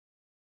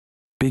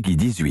Peggy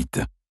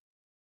 18.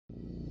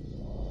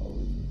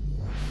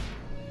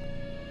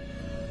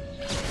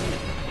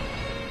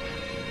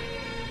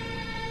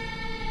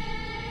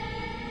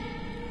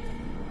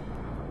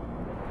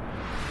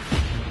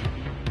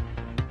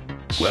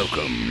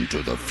 Welcome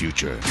to the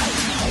future.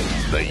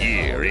 The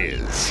year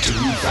is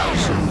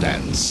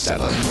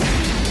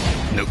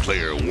 2007.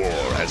 Nuclear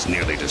war has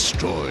nearly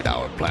destroyed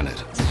our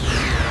planet.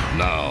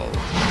 Now,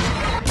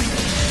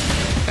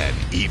 an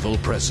evil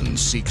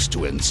presence seeks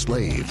to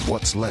enslave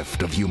what's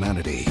left of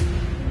humanity.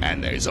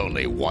 And there's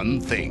only one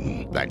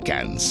thing that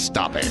can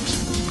stop it.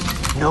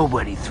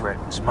 Nobody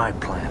threatens my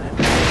planet.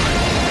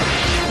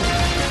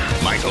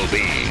 Michael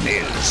Bean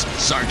is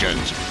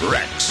Sergeant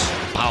Rex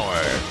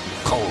Power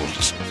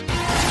Colt.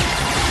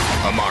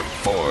 A Mark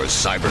IV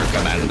cyber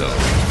commando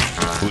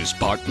who's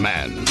part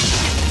man,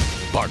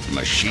 part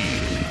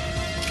machine,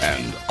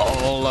 and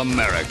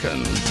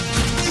all-American.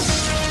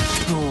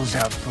 School's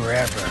out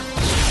forever.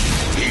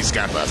 He's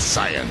got the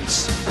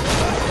science.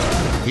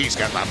 He's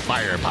got the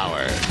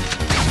firepower.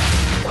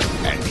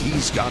 And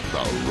he's got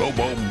the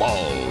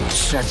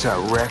robo-balls. That's a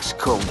Rex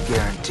Colt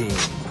guarantee.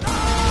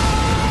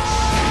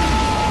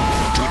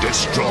 To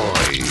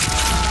destroy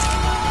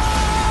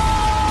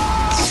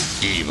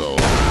evil.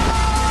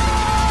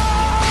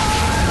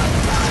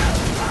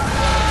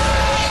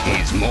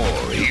 He's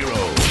more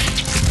hero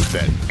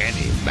than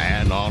any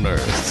man on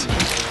Earth.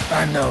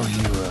 I know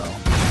hero.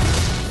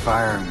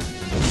 Firemen,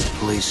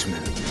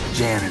 policemen,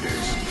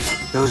 janitors.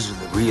 Those are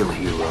the real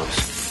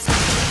heroes.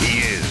 He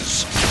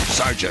is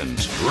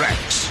Sergeant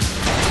Rex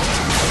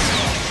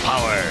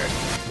Power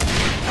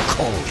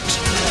Colt.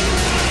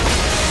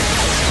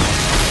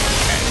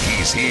 And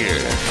he's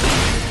here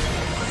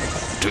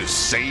to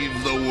save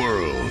the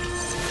world.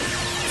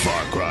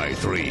 FarCry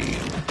 3.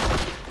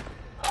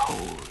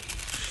 Holy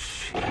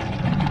shit.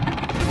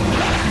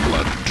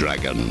 Blood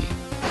Dragon.